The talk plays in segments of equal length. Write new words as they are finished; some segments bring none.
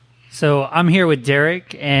So I'm here with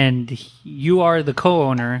Derek, and you are the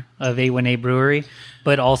co-owner of 818 Brewery,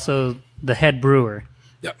 but also the head brewer.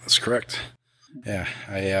 Yeah, that's correct.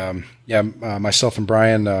 Yeah, myself and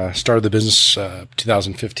Brian started the business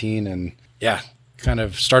 2015, and kind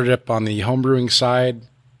of started up on the home brewing side.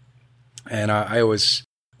 And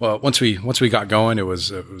once we got going, it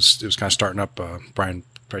was kind of starting up. Brian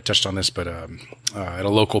probably touched on this, but at a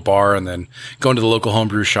local bar, and then going to the local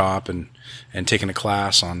homebrew shop and taking a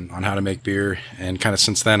class on how to make beer. And kind of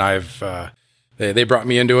since then, they brought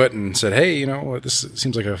me into it and said, hey, this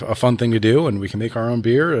seems like a fun thing to do, and we can make our own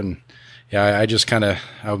beer. And I just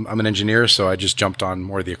I'm an engineer, so I just jumped on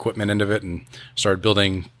more of the equipment end of it and started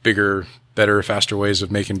building bigger, better, faster ways of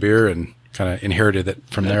making beer, and kind of inherited it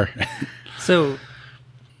from there. So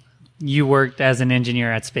you worked as an engineer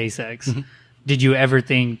at SpaceX. Mm-hmm. Did you ever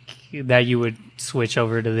think that you would switch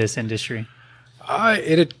over to this industry?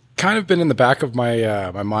 It had kind of been in the back of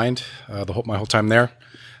my my mind my whole time there.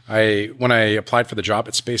 When I applied for the job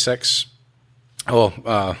at SpaceX,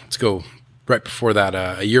 let's go right before that.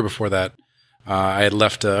 A year before that, I had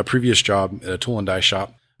left a previous job at a tool and die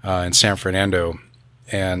shop in San Fernando,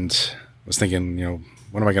 and was thinking,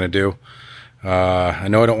 what am I going to do? I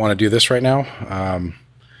know I don't want to do this right now.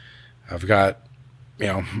 I've got,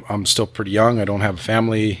 I'm still pretty young. I don't have a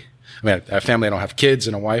family. I have a family. I don't have kids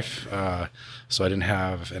and a wife. So I don't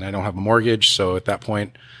have a mortgage. So at that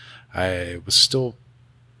point, I was still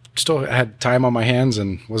had time on my hands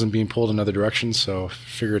and wasn't being pulled in other directions. So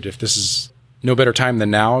figured if this is no better time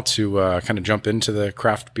than now to kind of jump into the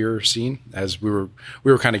craft beer scene, as we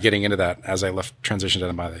were kind of getting into that as I transitioned out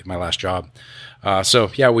of my last job.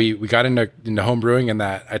 We got into home brewing, and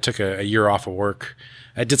that I took a year off of work.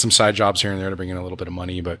 I did some side jobs here and there to bring in a little bit of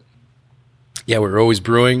money, but we were always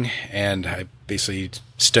brewing, and I basically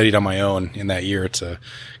studied on my own in that year to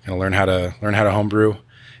kind of learn how to home brew.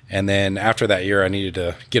 And then after that year, I needed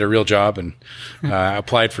to get a real job, and I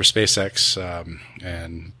applied for SpaceX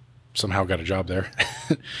and somehow got a job there.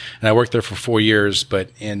 And I worked there for 4 years, but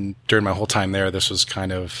during my whole time there, this was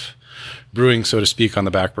kind of brewing, so to speak, on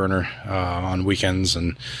the back burner on weekends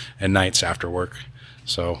and nights after work.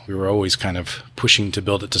 So we were always kind of pushing to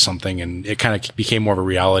build it to something, and it kind of became more of a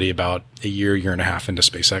reality about a year and a half into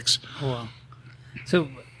SpaceX. Wow. So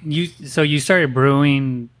you started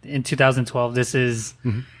brewing in 2012. This is,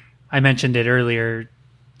 mm-hmm. I mentioned it earlier,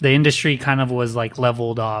 the industry kind of was like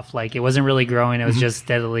leveled off. Like it wasn't really growing. It was mm-hmm. just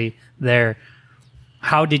steadily there.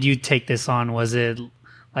 How did you take this on? Was it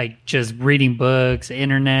like just reading books,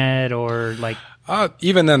 internet, or like?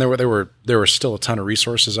 Even then, there were still a ton of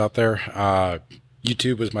resources out there.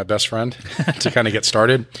 YouTube was my best friend to kind of get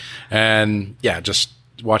started, and just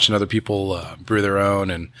watching other people brew their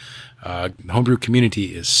own. And the homebrew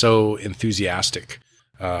community is so enthusiastic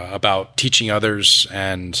about teaching others,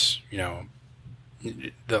 and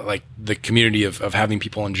the community of having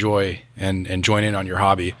people enjoy and join in on your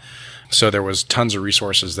hobby. So there was tons of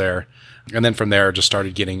resources there. And then from there, just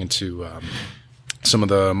started getting into some of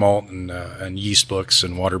the malt and yeast books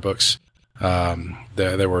and water books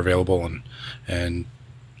that were available, and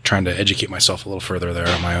trying to educate myself a little further there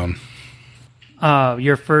on my own.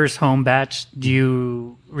 Your first home batch, do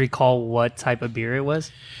you recall what type of beer it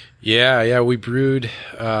was? Yeah, we brewed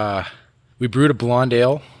a blonde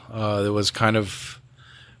ale. That was kind of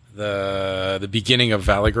the beginning of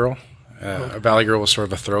Valley Girl. Valley Girl was sort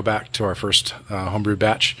of a throwback to our first homebrew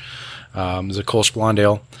batch. It was a Kolsch blonde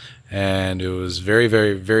ale, and it was very,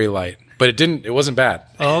 very, very light. But it wasn't bad.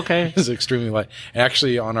 Oh, okay. It was extremely light.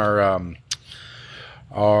 Actually, on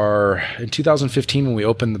in 2015, when we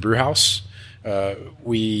opened the brew house,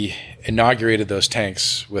 we inaugurated those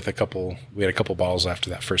tanks with we had a couple bottles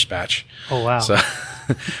after that first batch. Oh, wow. So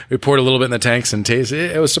we poured a little bit in the tanks and tasted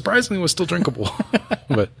it. It was surprisingly still drinkable,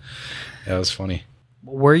 but it was funny.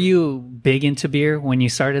 Were you big into beer when you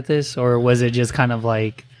started this, or was it just kind of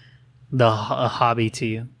like a hobby to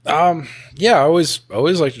you? I always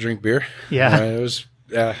liked to drink beer. Yeah.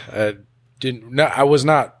 I was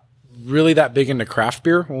not really that big into craft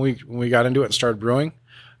beer when we got into it and started brewing.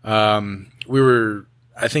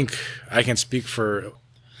 I think I can speak for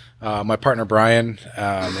my partner Brian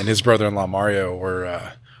and his brother-in-law Mario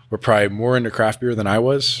were probably more into craft beer than I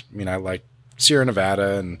was. I mean, I liked Sierra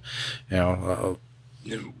Nevada and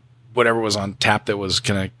whatever was on tap that was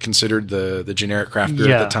kind of considered the generic craft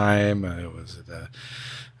beer at the time.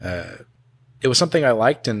 It was something I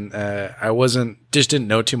liked, and I didn't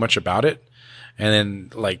know too much about it. And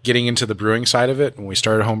then like getting into the brewing side of it, when we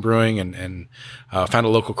started home brewing and found a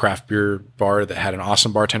local craft beer bar that had an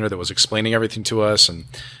awesome bartender that was explaining everything to us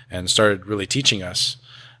and started really teaching us.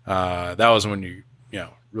 That was when you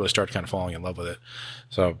really started kind of falling in love with it.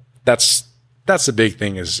 So that's the big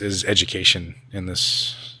thing is education in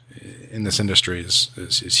this industry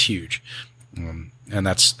is huge. And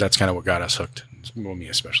that's kind of what got us hooked. Well, me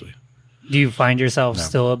especially. Do you find yourself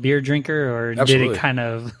still a beer drinker, or Absolutely. did it kind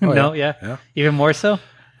of Yeah. even more so?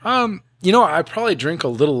 I probably drink a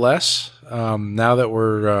little less now that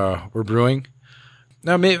we're brewing.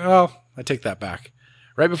 Now, maybe I take that back.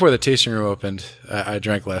 Right before the tasting room opened, I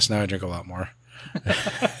drank less. Now I drink a lot more.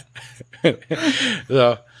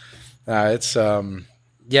 So it's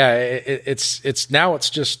now it's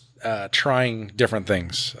just trying different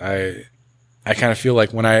things. I kind of feel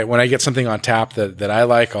like when I get something on tap that I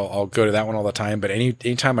like, I'll go to that one all the time. But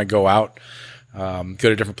anytime I go out, go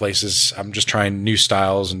to different places, I'm just trying new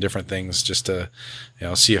styles and different things just to,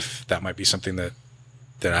 see if that might be something that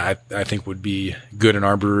I think would be good in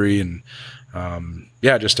our brewery. And,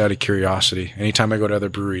 just out of curiosity, anytime I go to other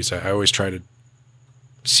breweries, I always try to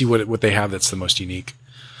see what they have that's the most unique.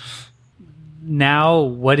 Now,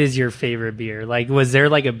 what is your favorite beer? Like, was there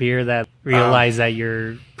like a beer that realized that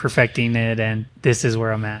you're perfecting it and this is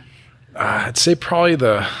where I'm at? I'd say probably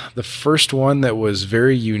the first one that was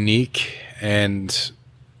very unique and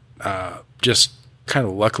just kind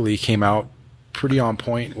of luckily came out pretty on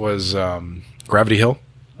point was Gravity Hill.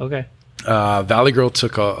 Okay. Valley Girl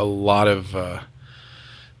took a lot of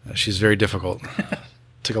she's very difficult.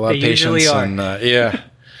 Took a lot of patience and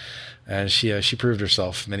and she proved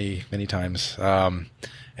herself many times.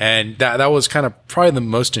 And that was kind of probably the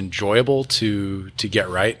most enjoyable to get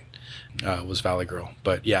right was Valley Girl.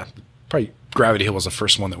 But yeah, probably Gravity Hill was the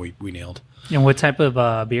first one that we nailed. And what type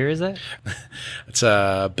of beer is that? It's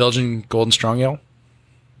a Belgian Golden Strong Ale.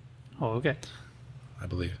 Oh, okay. I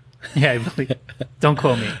believe. Yeah, I believe. Don't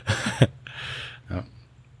quote me. No.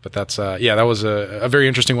 But that's that was a very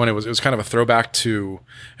interesting one. It was kind of a throwback to,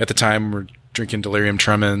 at the time, we're drinking Delirium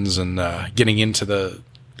Tremens and getting into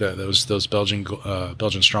those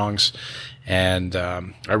Belgian Strongs, and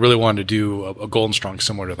I really wanted to do a Golden Strong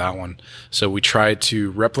similar to that one. So we tried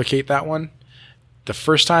to replicate that one. The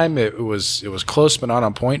first time it was close but not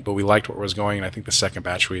on point, but we liked where it was going. And I think the second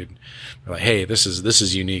batch we're like, hey, this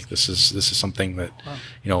is unique. This is something that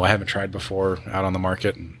I haven't tried before out on the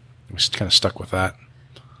market, and we kind of stuck with that.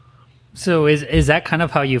 So is that kind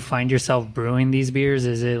of how you find yourself brewing these beers?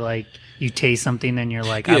 Is it like you taste something and you're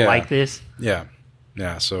like, I like this? Yeah.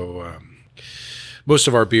 So most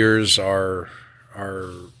of our beers are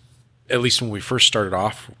at least when we first started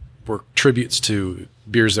off, were tributes to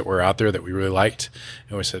beers that were out there that we really liked.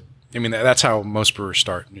 And we said, that's how most brewers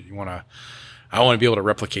start. I want to be able to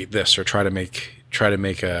replicate this, or try to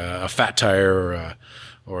make a Fat Tire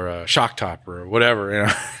or a Shock Top or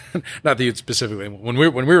whatever. Not that you'd specifically. When we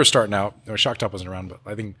were starting out, or Shock Top wasn't around, but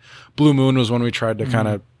I think Blue Moon was one we tried to kind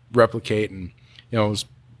of replicate, and it was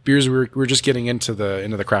beers we were just getting into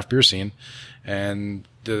the craft beer scene, and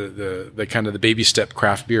the kind of the baby step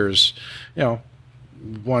craft beers,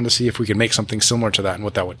 wanted to see if we could make something similar to that and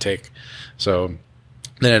what that would take. So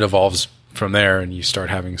then it evolves from there, and you start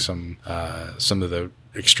having some of the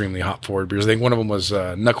extremely hop forward beers. I think one of them was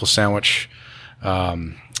Knuckle Sandwich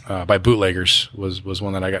by Bootleggers was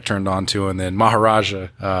one that I got turned on to, and then Maharaja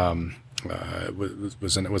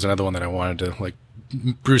was another one that I wanted to like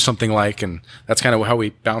brew something like, and that's kind of how we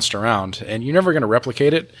bounced around. And you're never going to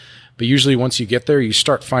replicate it, but usually once you get there, you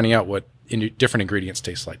start finding out what different ingredients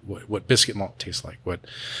taste like, what biscuit malt tastes like,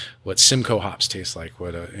 what Simcoe hops taste like,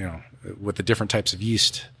 what the different types of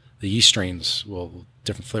yeast, the yeast strains,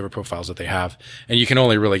 different flavor profiles that they have. And you can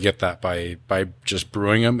only really get that by just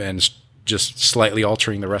brewing them and just slightly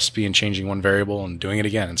altering the recipe and changing one variable and doing it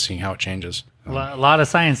again and seeing how it changes. A lot of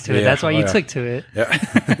science to it. That's why you took to it.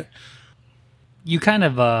 Yeah. You kind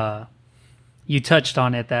of you touched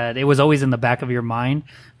on it, that it was always in the back of your mind,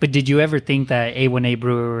 but did you ever think that A1A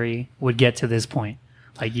Brewery would get to this point?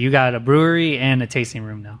 Like, you got a brewery and a tasting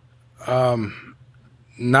room now.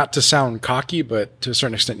 Not to sound cocky, but to a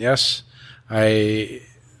certain extent, yes.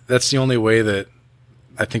 That's the only way that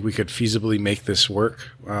I think we could feasibly make this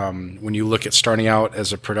work. When you look at starting out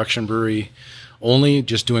as a production brewery, only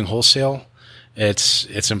just doing wholesale,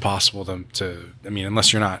 it's impossible to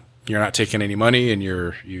unless you're not taking any money and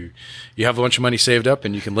you have a bunch of money saved up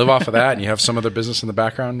and you can live off of that and you have some other business in the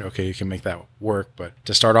background, okay, you can make that work. But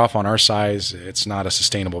to start off on our size, it's not a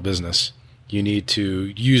sustainable business. You need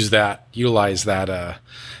to utilize that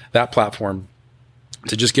platform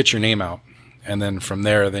to just get your name out. And then from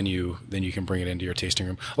there, then you can bring it into your tasting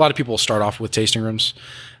room. A lot of people start off with tasting rooms.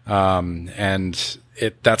 And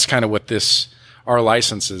that's kind of what our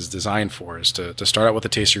license is designed for, is to start out with a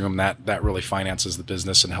tasting room that really finances the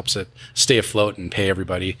business and helps it stay afloat and pay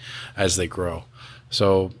everybody as they grow.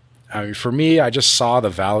 So I mean, for me, I just saw the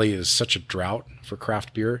Valley as such a drought for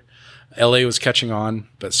craft beer. LA was catching on,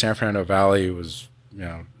 but San Fernando Valley was,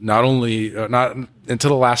 not only not until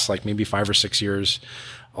the last like maybe 5 or 6 years,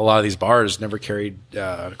 a lot of these bars never carried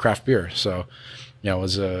craft beer. So, it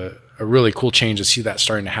was a really cool change to see that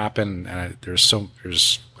starting to happen. And there's I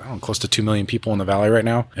don't know, close to 2 million people in the Valley right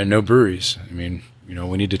now, and no breweries. I mean,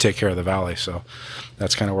 we need to take care of the Valley. So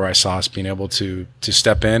that's kind of where I saw us being able to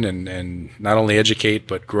step in and not only educate,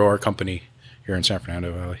 but grow our company here in San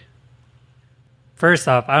Fernando Valley. First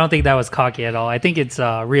off, I don't think that was cocky at all. I think it's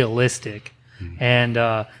realistic. Mm-hmm.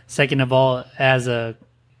 And second of all, as a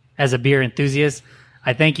beer enthusiast,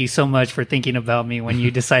 I thank you so much for thinking about me when you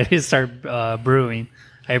decided to start brewing.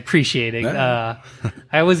 I appreciate it.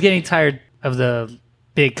 I was getting tired of the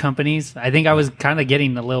big companies. I think I was kind of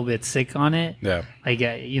getting a little bit sick on it. Yeah. Like,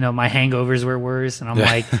 my hangovers were worse. And I'm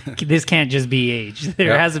like, this can't just be age.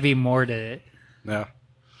 There has to be more to it. Yeah.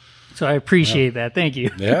 So I appreciate that. Thank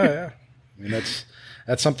you. Yeah. I mean,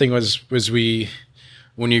 that's something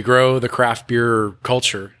when you grow the craft beer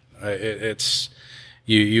culture, it's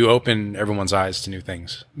you open everyone's eyes to new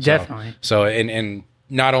things. Definitely. So and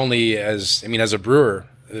not only as a brewer,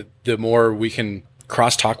 the more we can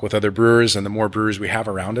crosstalk with other brewers and the more brewers we have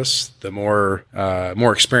around us, the more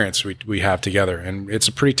experience we have together. And it's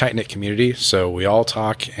a pretty tight knit community. So we all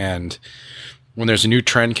talk, and when there's a new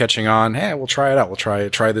trend catching on, hey, we'll try it out. We'll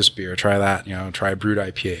try this beer, try that, try a brewed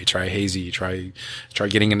IPA, try hazy, try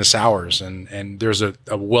getting into sours. And there's a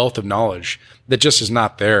wealth of knowledge that just is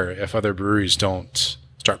not there if other breweries don't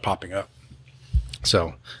start popping up.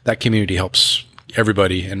 So that community helps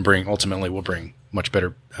everybody and ultimately will bring much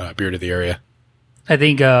better beer to the area. I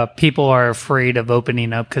think people are afraid of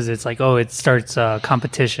opening up because it's like, it starts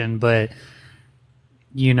competition, but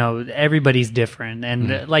everybody's different.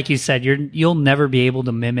 And like you said, you'll never be able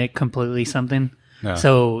to mimic completely something. No.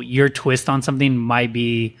 So your twist on something might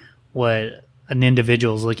be what an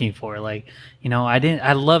individual is looking for. Like,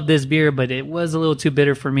 I love this beer, but it was a little too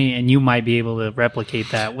bitter for me. And you might be able to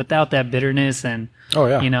replicate that without that bitterness. And,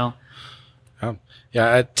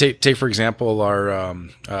 Yeah. Take for example, our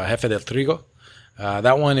Jefe del Trigo.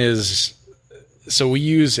 That one is, so we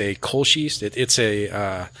use a Kolsch yeast. It's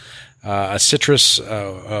a citrus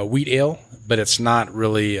wheat ale, but it's not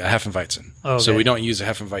really a Hefeweizen. Okay. So we don't use a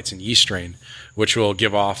Hefeweizen yeast strain, which will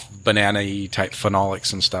give off banana-y type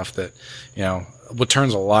phenolics and stuff that, what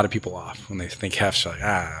turns a lot of people off when they think Hef's. Like,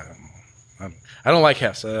 I don't like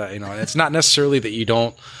Hef's. It's not necessarily that you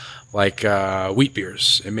don't like wheat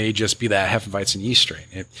beers. It may just be that Hefeweizen yeast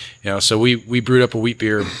strain. So we brewed up a wheat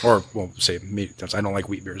beer, or I don't like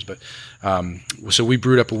wheat beers, but so we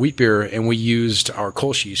brewed up a wheat beer and we used our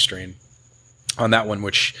Kolsch yeast strain on that one,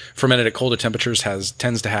 which fermented at colder temperatures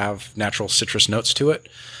tends to have natural citrus notes to it.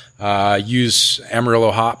 Use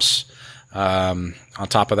Amarillo hops on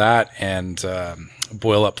top of that, and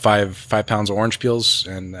boil up 5 pounds of orange peels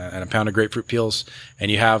and a pound of grapefruit peels, and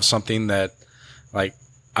you have something that, like,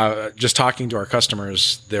 just talking to our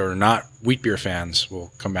customers, they're not wheat beer fans,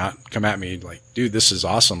 will come at me like, dude, this is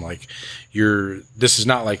awesome. Like, this is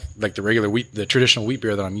not like the traditional wheat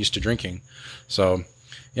beer that I'm used to drinking. So,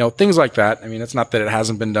 things like that. I mean, it's not that it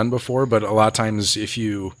hasn't been done before, but a lot of times if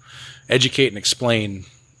you educate and explain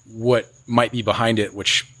what might be behind it,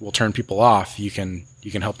 which will turn people off, you can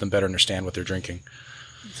help them better understand what they're drinking.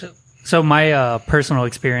 So my personal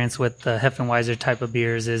experience with the Hefeweizen type of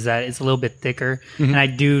beers is that it's a little bit thicker, and I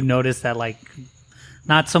do notice that, like,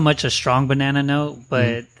 not so much a strong banana note,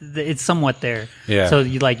 but it's somewhat there. Yeah. So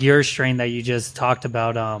your strain that you just talked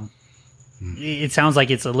about, it sounds like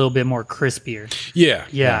it's a little bit more crispier.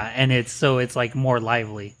 Yeah, and it's like more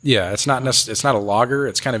lively. Yeah, it's not a lager.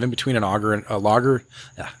 It's kind of in between a lager.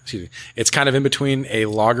 It's kind of in between a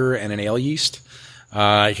lager and an ale yeast.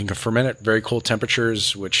 You can ferment at very cold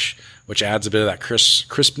temperatures, which adds a bit of that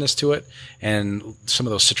crispness to it and some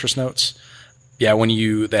of those citrus notes. Yeah,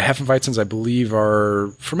 the Hefeweizens, I believe,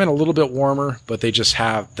 are ferment a little bit warmer, but they just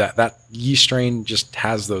have that yeast strain just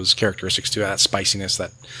has those characteristics to it, that spiciness,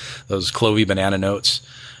 those clovey banana notes.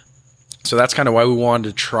 So that's kind of why we wanted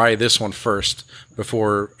to try this one first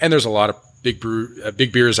before. And there's a lot of big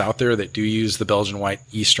beers out there that do use the Belgian white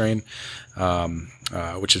yeast strain,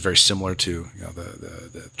 which is very similar to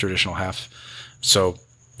the traditional Hef. So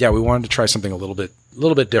yeah, we wanted to try something a little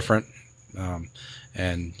bit different,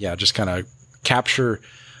 and just kind of capture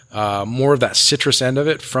more of that citrus end of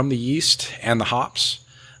it from the yeast and the hops.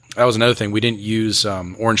 That was another thing. We didn't use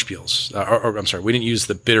orange peels, we didn't use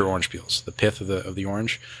the bitter orange peels, the pith of the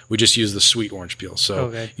orange. We just used the sweet orange peels.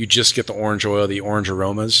 So you just get the orange oil, the orange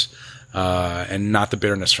aromas, and not the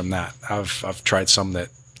bitterness from that. I've tried some that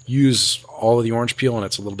use all of the orange peel, and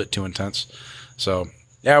it's a little bit too intense. So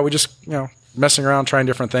yeah, we just, messing around, trying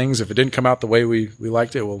different things. If it didn't come out the way we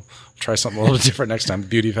liked it, we'll try something a little different next time. The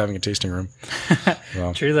beauty of having a tasting room.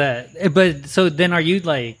 So. True that. But so then are you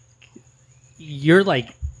like, you're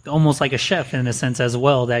like almost like a chef in a sense as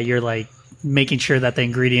well, that you're like making sure that the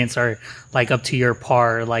ingredients are like up to your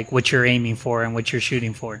par, like what you're aiming for and what you're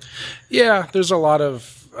shooting for? Yeah, there's a lot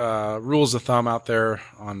of rules of thumb out there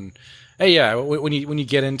on, when you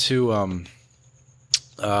get into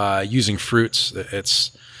using fruits,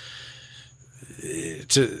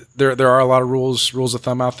 there are a lot of rules of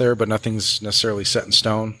thumb out there, but nothing's necessarily set in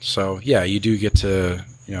stone. So yeah, you do get to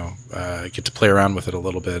play around with it a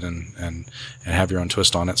little bit and have your own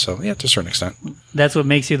twist on it. So yeah, to a certain extent, that's what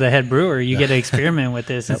makes you the head brewer. You get to experiment with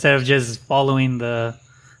this instead of just following the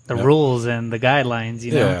rules and the guidelines.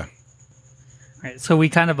 Yeah. All right. So we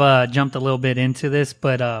kind of jumped a little bit into this,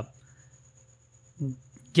 but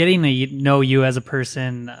getting to know you as a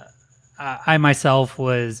person, I myself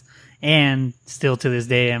was. And still to this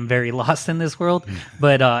day, I'm very lost in this world.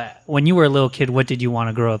 But when you were a little kid, what did you want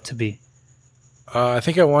to grow up to be? I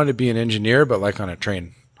think I wanted to be an engineer, but like on a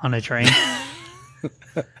train. On a train?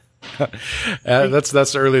 That's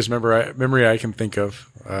the earliest memory I can think of.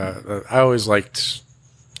 I always liked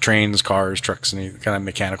trains, cars, trucks, and kind of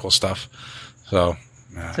mechanical stuff. So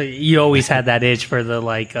you always had that itch for the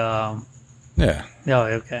like... yeah. Oh,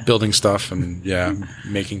 okay. Building stuff and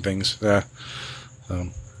making things. Yeah.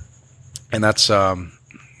 And that's,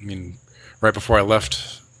 right before I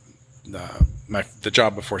left the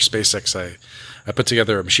job before SpaceX, I put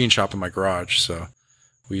together a machine shop in my garage. So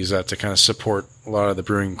we use that to kind of support a lot of the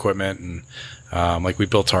brewing equipment. And we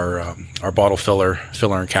built our bottle filler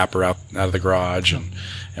and capper out of the garage. And,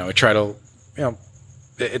 we try to,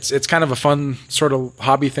 it's kind of a fun sort of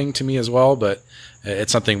hobby thing to me as well, but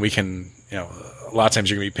it's something we can, a lot of times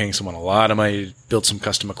you're going to be paying someone a lot of money to build some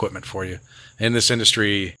custom equipment for you. In this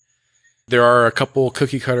industry, there are a couple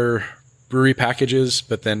cookie cutter brewery packages,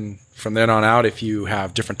 but then from then on out, if you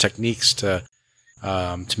have different techniques to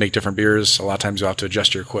make different beers, a lot of times you'll have to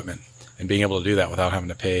adjust your equipment. And being able to do that without having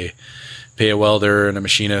to pay a welder and a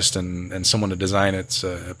machinist and someone to design it's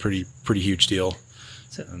a pretty huge deal.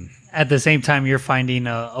 So at the same time, you're finding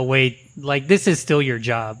a way, like this is still your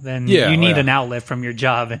job, and you need an outlet from your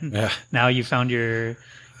job, and now you found you're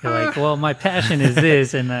like, well, my passion is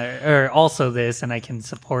this, and or also this, and I can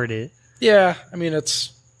support it. Yeah,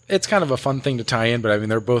 it's kind of a fun thing to tie in, but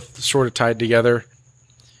they're both sort of tied together.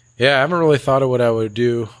 Yeah, I haven't really thought of what I would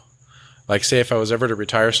do. Like, say if I was ever to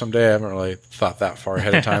retire someday, I haven't really thought that far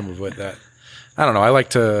ahead of time of what that. I don't know. I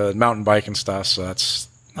like to mountain bike and stuff, so that's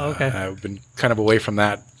okay. I've been kind of away from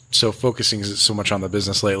that, so focusing so much on the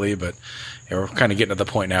business lately. But we're kind of getting to the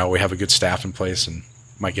point now where we have a good staff in place and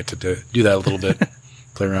might get to do that a little bit,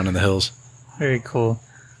 play around in the hills. Very cool.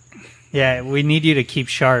 Yeah, we need you to keep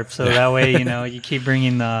sharp, so that way you keep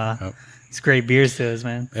bringing these great beers to us,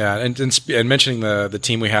 man. Yeah, and mentioning the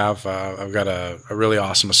team we have, I've got a really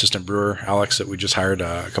awesome assistant brewer, Alex, that we just hired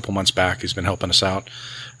a couple months back, who's been helping us out.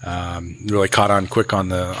 Really caught on quick on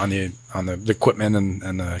the equipment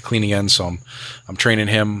and the cleaning end, so I'm training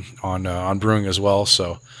him on brewing as well.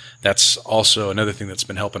 So that's also another thing that's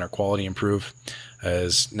been helping our quality improve.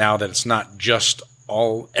 Is now that it's not just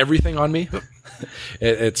everything on me.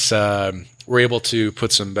 It's we're able to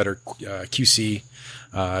put some better QC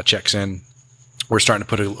checks in. We're starting to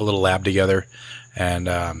put a little lab together, and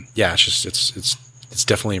it's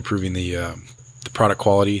definitely improving the product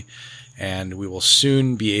quality. And we will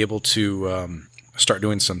soon be able to start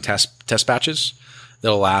doing some test batches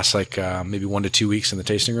that'll last like maybe 1 to 2 weeks in the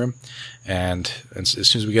tasting room. And as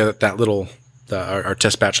soon as we get our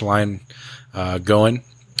test batch line going.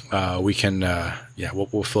 We can,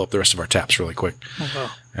 we'll fill up the rest of our taps really quick. Okay.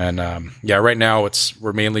 And, right now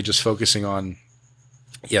we're mainly just focusing on,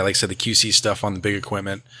 like I said, the QC stuff on the big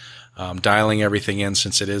equipment, dialing everything in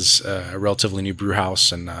since it is a relatively new brew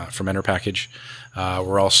house and fermenter package.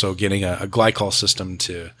 We're also getting a glycol system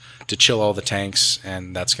to chill all the tanks,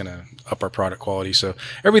 and that's going to up our product quality. So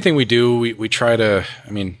everything we do, we try to,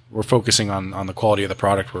 we're focusing on the quality of the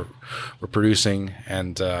product we're producing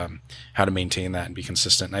and how to maintain that and be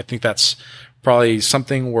consistent. And I think that's probably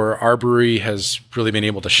something where our brewery has really been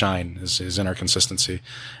able to shine is in our consistency.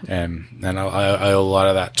 And I owe a lot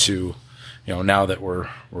of that to, now that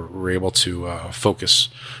we're able to focus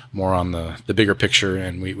more on the bigger picture,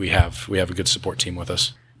 and we have a good support team with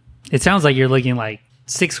us. It sounds like you're looking like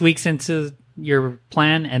 6 weeks into your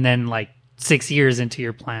plan, and then like 6 years into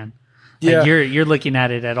your plan. Like yeah, you're looking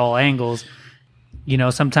at it at all angles.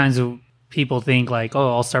 Sometimes people think like, oh,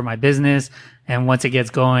 I'll start my business, and once it gets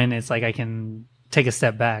going, it's like I can take a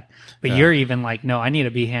step back. But you're even like, no, I need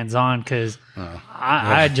to be hands on because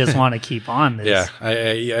I just want to keep on this. Yeah,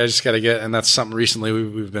 I just got to get, and that's something recently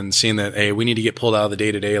we've been seeing that, hey, we need to get pulled out of the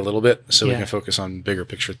day to day a little bit so we can focus on bigger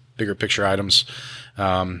picture items.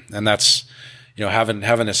 And that's, having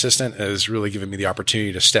an assistant has really given me the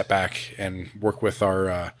opportunity to step back and work with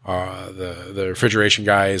the refrigeration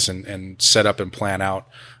guys and set up and plan out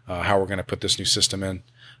how we're going to put this new system in.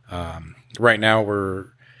 Right now we're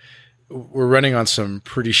running on some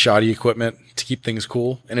pretty shoddy equipment to keep things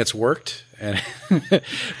cool, and it's worked. And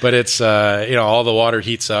but it's all the water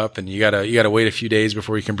heats up, and you gotta wait a few days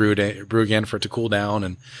before you can brew again for it to cool down,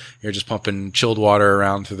 and you're just pumping chilled water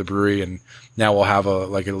around through the brewery. And now we'll have a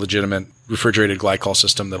legitimate refrigerated glycol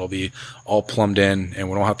system that'll be all plumbed in, and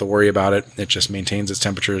we don't have to worry about it. It just maintains its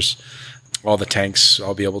temperatures. All the tanks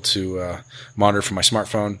I'll be able to monitor from my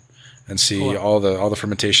smartphone and see all the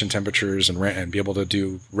fermentation temperatures and be able to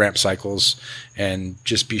do ramp cycles and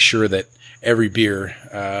just be sure that every beer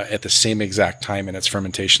at the same exact time in its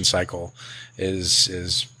fermentation cycle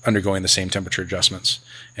is undergoing the same temperature adjustments.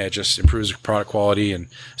 And it just improves product quality, and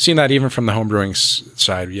seeing that even from the home brewing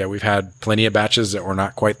side. Yeah, we've had plenty of batches that were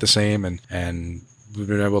not quite the same, and we've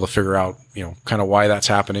been able to figure out kind of why that's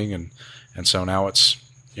happening, and so now it's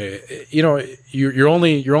you're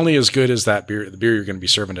only as good as the beer you're going to be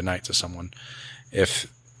serving tonight to someone. If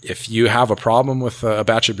you have a problem with a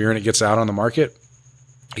batch of beer and it gets out on the market,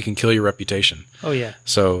 it can kill your reputation. Oh yeah.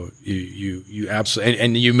 So you absolutely,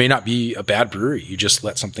 and you may not be a bad brewery. You just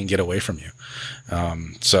let something get away from you.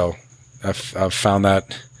 So I've found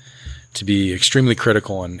that to be extremely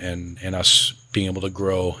critical in us being able to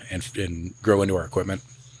grow and grow into our equipment.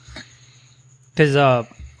 Because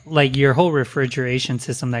like your whole refrigeration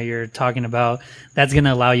system that you're talking about, that's going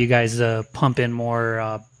to allow you guys to pump in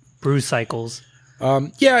more brew cycles.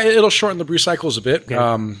 Yeah, it'll shorten the brew cycles a bit,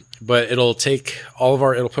 okay. But it'll put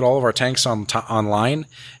all of our tanks online,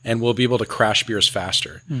 and we'll be able to crash beers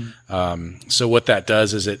faster. So what that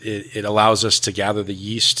does is it allows us to gather the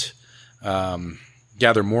yeast,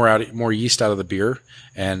 gather more yeast out of the beer,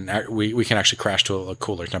 and we can actually crash to a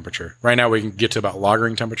cooler temperature. Right now we can get to about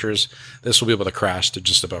lagering temperatures. This will be able to crash to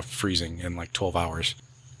just about freezing in like 12 hours.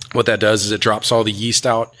 What that does is it drops all the yeast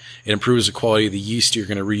out. It improves the quality of the yeast you're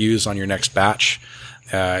going to reuse on your next batch.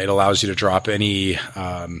 It allows you to drop any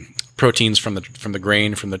proteins from the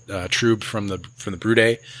grain, from the trub, from the brew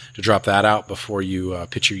day, to drop that out before you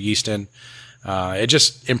pitch your yeast in. It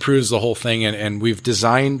just improves the whole thing, and we've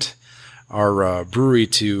designed our brewery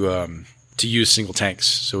to use single tanks.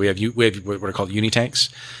 So we have what are called uni tanks,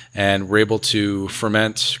 and we're able to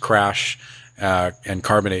ferment, crash, and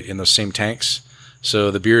carbonate in those same tanks.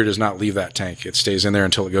 So the beer does not leave that tank. It stays in there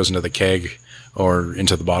until it goes into the keg or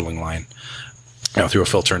into the bottling line, through a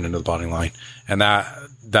filter and into the bottling line. And that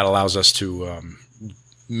allows us to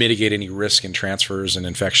mitigate any risk in transfers and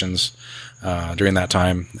infections during that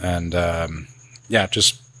time. And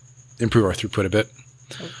just improve our throughput a bit.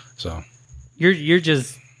 So you're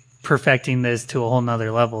just perfecting this to a whole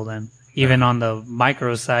nother level then, even on the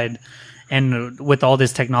micro side. And with all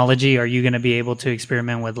this technology, are you going to be able to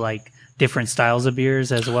experiment with like different styles of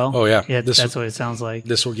beers as well? Oh yeah, that's what it sounds like.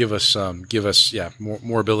 This will give us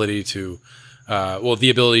more ability to the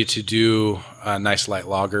ability to do a nice light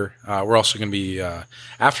lager. We're also going to be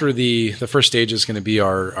after the first stage is going to be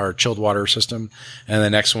our chilled water system, and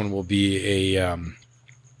the next one will be a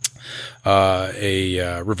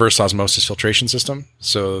reverse osmosis filtration system.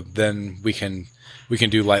 So then we can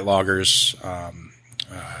do light lagers,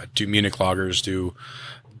 do Munich lagers, do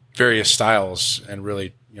various styles, and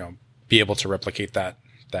really be able to replicate that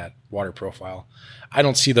water profile. I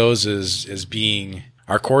don't see those as being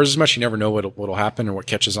our cores as much. You never know what'll happen or what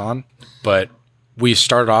catches on. But we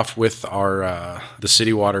started off with our the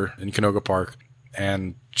city water in Canoga Park,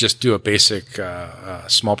 and just do a basic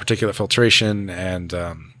small particulate filtration and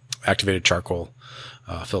activated charcoal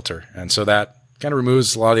filter. And so that kind of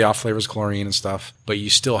removes a lot of the off flavors, chlorine and stuff, but you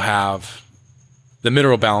still have the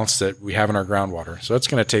mineral balance that we have in our groundwater. So it's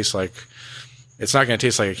not going to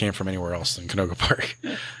taste like it came from anywhere else than Canoga Park.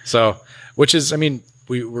 So, which is,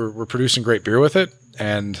 we're producing great beer with it,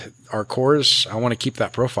 and our cores, I want to keep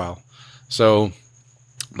that profile. So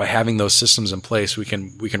by having those systems in place, we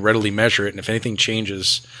can readily measure it. And if anything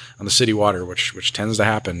changes on the city water, which tends to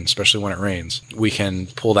happen, especially when it rains, we can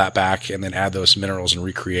pull that back and then add those minerals and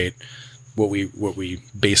recreate what we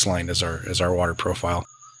baselined as our water profile.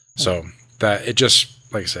 So that it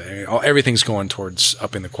just, like I said, everything's going towards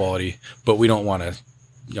upping the quality, but we don't want to,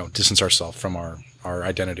 distance ourselves from our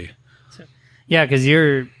identity. Yeah, because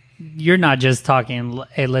you're not just talking,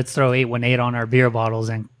 hey, let's throw 818 on our beer bottles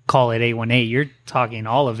and call it 818. You're talking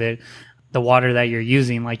all of it. the water that you're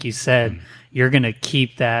using, like you said, you're going to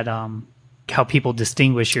keep that, how people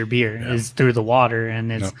distinguish your beer is through the water,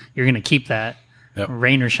 and you're going to keep that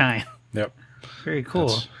rain or shine. Yep. Very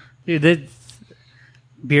cool. Dude,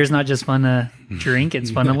 beer's not just fun to drink,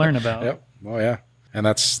 it's fun to learn about. Yep. Oh yeah. And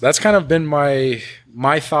that's kind of been my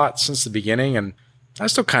thought since the beginning, and I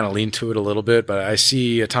still kind of lean to it a little bit, but I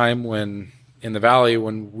see a time when in the valley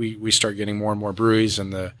when we start getting more and more breweries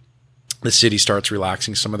and the city starts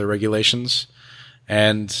relaxing some of the regulations,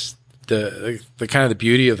 and the kind of the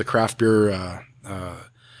beauty of the craft beer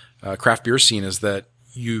scene is that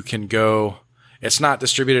you can go. It's not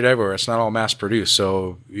distributed everywhere. It's not all mass produced.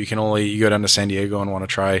 So you go down to San Diego and want to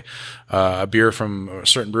try a beer from a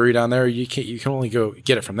certain brewery down there. You can only go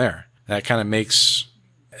get it from there. That kind of makes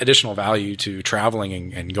additional value to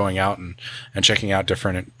traveling and going out and checking out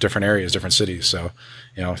different areas, different cities. So,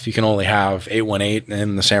 if you can only have 818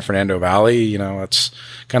 in the San Fernando Valley, it's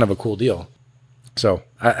kind of a cool deal. So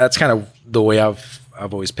that's kind of the way I've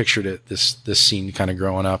always pictured it, this scene kind of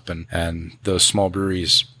growing up, and those small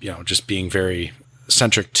breweries, just being very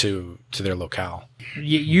centric to their locale.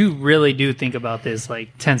 You really do think about this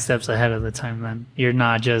like 10 steps ahead of the time, then. You're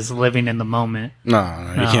not just living in the moment. No,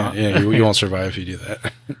 you can't. Yeah, you won't survive if you do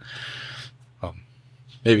that.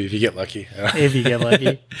 Maybe if you get lucky. If you get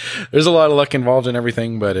lucky. There's a lot of luck involved in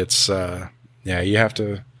everything, but it's, you have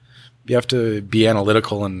to be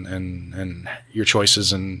analytical and your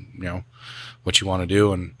choices and, what you want to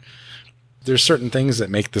do. And there's certain things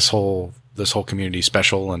that make this whole community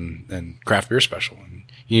special and craft beer special. And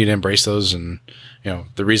you need to embrace those and,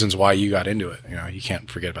 the reasons why you got into it. You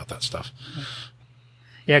can't forget about that stuff.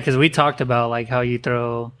 Yeah. Cause we talked about like how you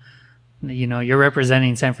throw, you're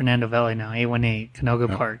representing San Fernando Valley now, 818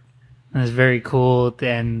 Canoga Park. And it's very cool.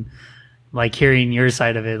 And like hearing your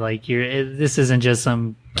side of it, like this isn't just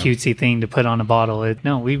some cutesy thing to put on a bottle.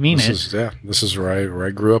 We mean it. This is where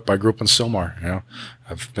I grew up. I grew up in Sylmar.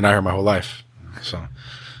 I've been out here my whole life. So,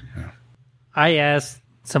 I asked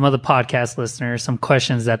some of the podcast listeners some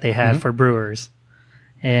questions that they had for brewers,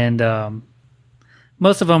 and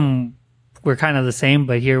most of them were kind of the same.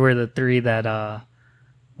 But here were the three that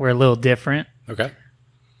were a little different. Okay.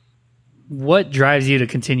 What drives you to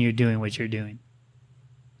continue doing what you're doing?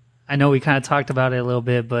 I know we kind of talked about it a little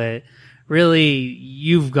bit, but really,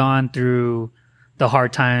 you've gone through the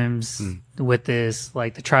hard times with this,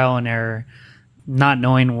 like the trial and error, not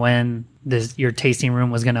knowing when your tasting room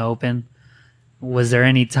was going to open. Was there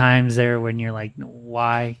any times there when you're like,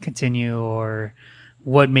 why continue, or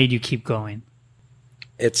what made you keep going?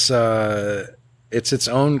 It's its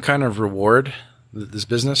own kind of reward, this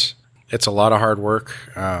business. It's a lot of hard work,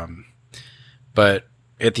 but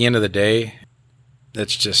at the end of the day,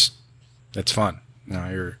 it's fun.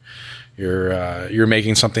 You're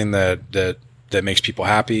making something that makes people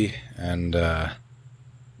happy and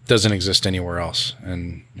doesn't exist anywhere else.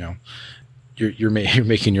 And you're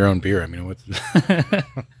making your own beer. I mean, what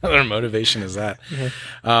other motivation is that? Yeah.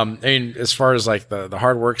 I mean, as far as like the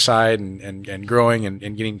hard work side and growing and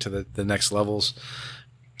getting to the next levels,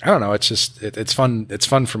 I don't know. It's just it's fun. It's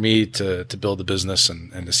fun for me to build a business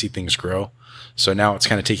and to see things grow. So now it's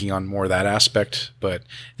kind of taking on more of that aspect. But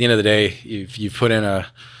at the end of the day, if you put in a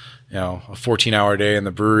 14-hour day in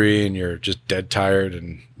the brewery and you're just dead tired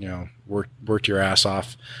and, worked your ass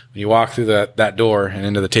off, when you walk through that door and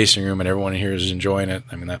into the tasting room and everyone in here is enjoying it,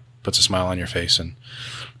 I mean, that puts a smile on your face and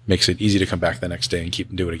makes it easy to come back the next day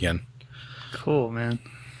and do it again. Cool, man.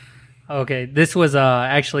 Okay. This was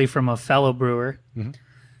actually from a fellow brewer.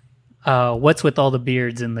 Mm-hmm. What's with all the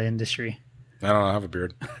beards in the industry? I don't have a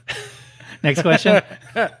beard. Next question.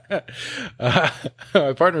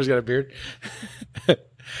 My partner's got a beard.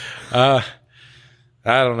 I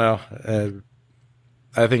don't know.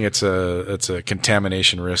 I think it's a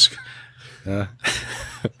contamination risk. I'm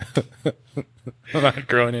not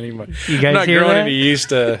growing any. I'm not growing any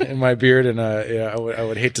yeast in my beard, and I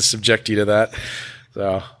would hate to subject you to that.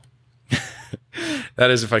 So that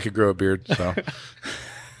is if I could grow a beard. So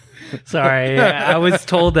sorry, I was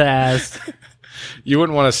told to ask. You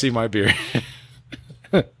wouldn't want to see my beard.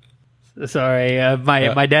 Sorry,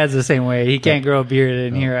 my dad's the same way. He can't grow a beard,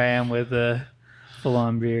 and here I am with a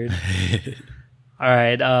full-on beard. All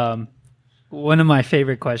right. One of my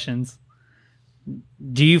favorite questions.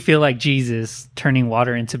 Do you feel like Jesus turning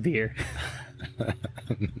water into beer?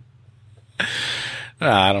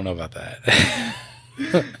 I don't know about that.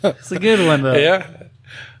 It's a good one, though. Yeah.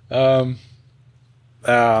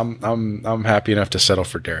 I'm happy enough to settle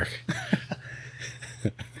for Derek.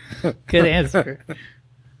 Good answer.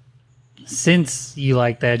 Since you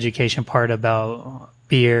like the education part about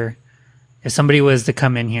beer, if somebody was to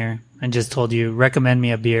come in here, and just told you, recommend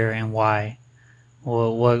me a beer and why,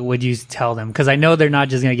 well, what would you tell them? Because I know they're not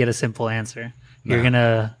just going to get a simple answer. You're going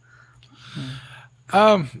to...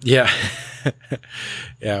 Yeah.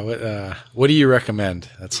 What do you recommend?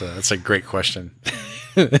 That's a great question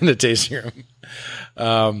in the tasting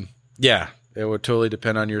room. Yeah, it would totally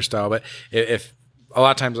depend on your style. But if a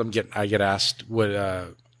lot of times I get asked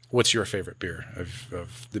what's your favorite beer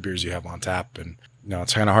of the beers you have on tap, and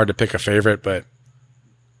it's kind of hard to pick a favorite, but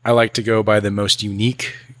I like to go by the most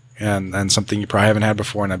unique and something you probably haven't had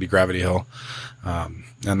before, and that'd be Gravity Hill.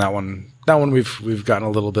 And that one we've gotten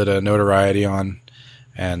a little bit of notoriety on,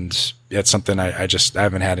 and it's something I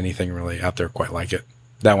haven't had anything really out there quite like it.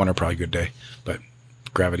 That one or probably Good Day, but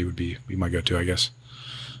Gravity would be my go-to, I guess.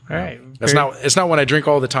 All right. It's not one I drink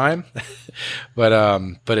all the time, but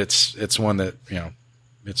it's one that,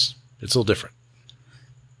 it's a little different.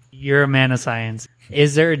 You're a man of science.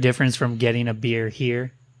 Is there a difference from getting a beer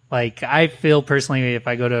here? Like, I feel personally, if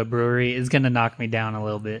I go to a brewery, it's going to knock me down a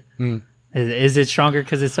little bit. Is it stronger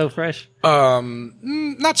because it's so fresh?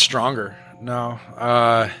 Not stronger. No.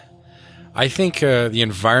 I think the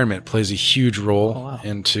environment plays a huge role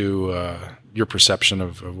into your perception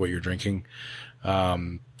of what you're drinking.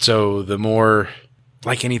 So the more,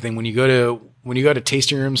 like anything, when you go to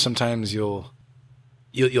tasting rooms, sometimes you'll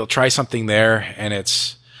try something there and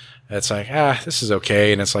it's like, this is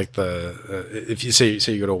okay. And it's like if you say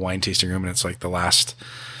you go to a wine tasting room and it's like the last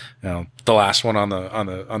one on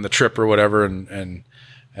the trip or whatever. And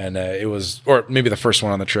it was, or maybe the first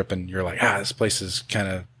one on the trip, and you're like, this place is kind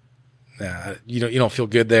of, you don't feel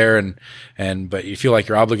good there, but you feel like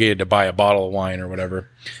you're obligated to buy a bottle of wine or whatever,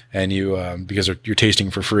 and you because you're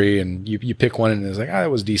tasting for free, and you pick one and it's like, that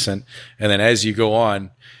was decent, and then as you go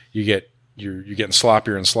on, you're getting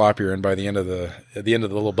sloppier and sloppier, and by the end of the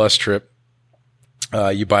little bus trip,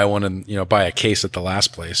 you buy one and buy a case at the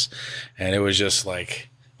last place, and it was just like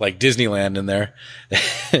Disneyland in there,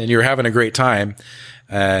 and you're having a great time.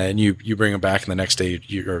 And you bring them back, and the next day,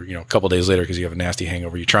 or a couple days later, because you have a nasty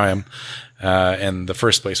hangover, you try them. And the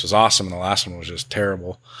first place was awesome, and the last one was just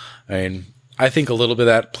terrible. I mean, I think a little bit of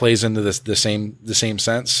that plays into the same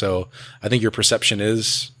sense. So I think your perception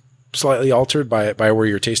is slightly altered by where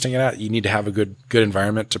you're tasting it at. You need to have a good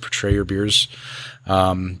environment to portray your beers,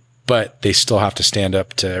 but they still have to stand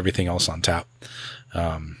up to everything else on tap.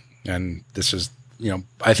 And this is,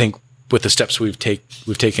 I think with the steps we've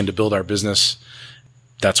taken to build our business.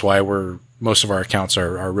 That's why most of our accounts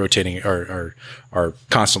are rotating, are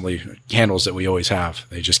constantly handles that we always have.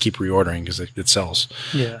 They just keep reordering because it sells.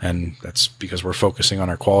 Yeah. And that's because we're focusing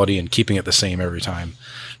on our quality and keeping it the same every time.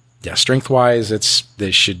 Yeah. Strength wise,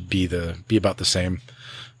 they should be about the same.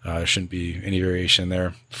 There shouldn't be any variation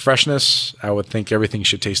there. Freshness, I would think everything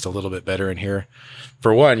should taste a little bit better in here.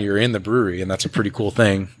 For one, you're in the brewery, and that's a pretty cool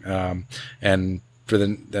thing. And for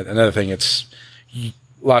another thing,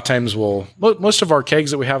 a lot of times most of our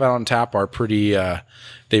kegs that we have out on tap are pretty,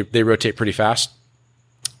 they rotate pretty fast.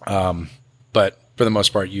 But for the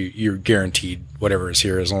most part, you're guaranteed whatever is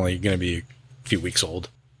here is only going to be a few weeks old.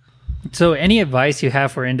 So any advice you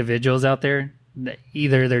have for individuals out there, that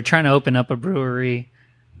either they're trying to open up a brewery,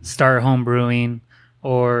 start home brewing,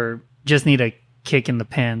 or just need a kick in the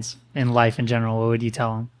pants in life in general, what would you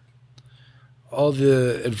tell them? All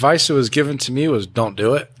the advice that was given to me was don't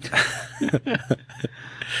do it.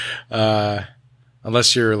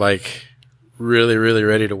 Unless you're like really, really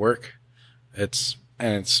ready to work. It's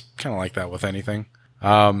kind of like that with anything.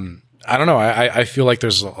 I don't know. I feel like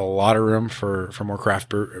there's a lot of room for more craft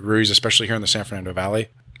breweries, especially here in the San Fernando Valley.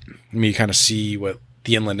 You kind of see what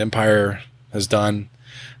the Inland Empire has done,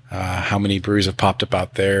 how many breweries have popped up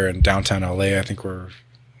out there in downtown LA. I think we're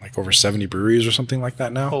like over 70 breweries or something like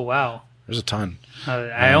that now. Oh, wow. There's a ton.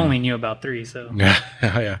 I only knew about 3, so.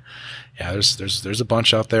 Yeah. There's a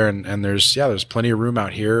bunch out there, and there's plenty of room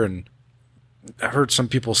out here. And I've heard some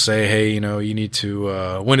people say, hey, you need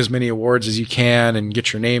to win as many awards as you can and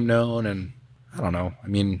get your name known. And I don't know. I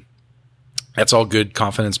mean, that's all good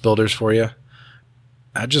confidence builders for you.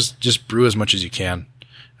 I just brew as much as you can.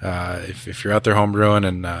 If you're out there home brewing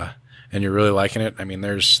and you're really liking it, I mean,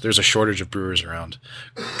 there's a shortage of brewers around.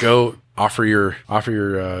 Go offer your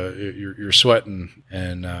sweat and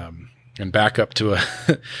back up to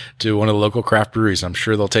to one of the local craft breweries. I'm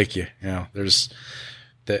sure they'll take you. There's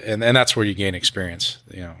and that's where you gain experience.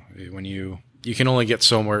 When you can only get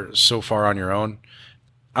so far on your own.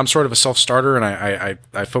 I'm sort of a self-starter, and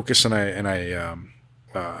I focus and I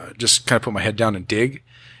just kind of put my head down and dig.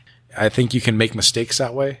 I think you can make mistakes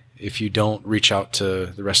that way if you don't reach out to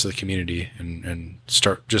the rest of the community and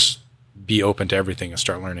start just be open to everything and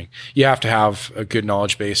start learning. You have to have a good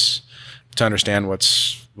knowledge base to understand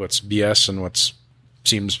what's what's BS and what's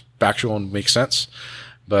seems factual and makes sense.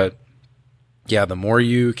 But yeah, the more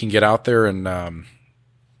you can get out there and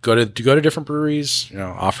go to different breweries,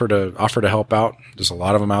 offer to help out. There's a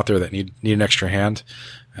lot of them out there that need an extra hand,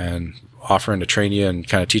 and offering to train you and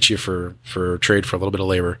kind of teach you for trade for a little bit of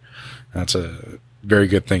labor. That's a very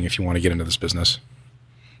good thing if you want to get into this business.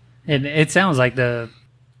 It sounds like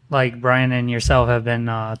like Brian and yourself have been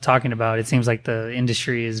talking about. It seems like the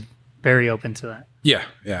industry is very open to that. Yeah,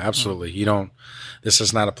 absolutely. This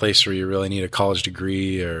is not a place where you really need a college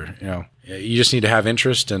degree, or you just need to have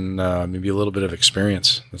interest and maybe a little bit of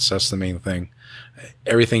experience. That's the main thing.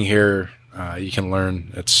 Everything here you can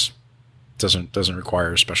learn. It doesn't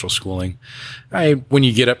require special schooling. When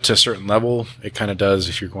you get up to a certain level, it kind of does.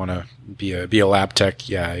 If you're going to be a lab tech,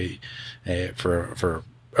 for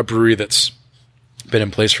a brewery that's been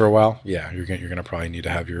in place for a while, you're going to probably need to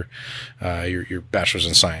have your bachelor's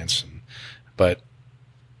in science. But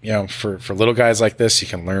for little guys like this, you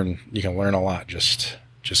can learn a lot just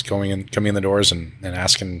coming in the doors and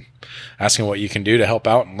asking what you can do to help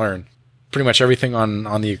out and learn. Pretty much everything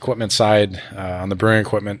on the equipment side, on the brewing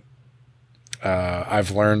equipment,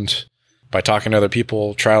 I've learned by talking to other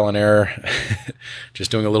people, trial and error,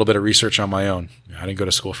 just doing a little bit of research on my own. I didn't go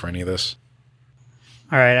to school for any of this.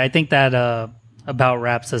 All right, I think that about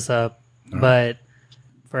wraps us up. But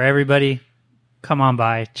for everybody, come on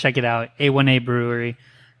by, check it out. 818 Brewery,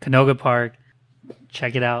 Canoga Park.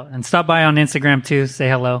 Check it out. And stop by on Instagram too. Say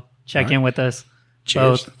hello. Check in with us.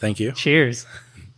 Cheers. Both. Thank you. Cheers.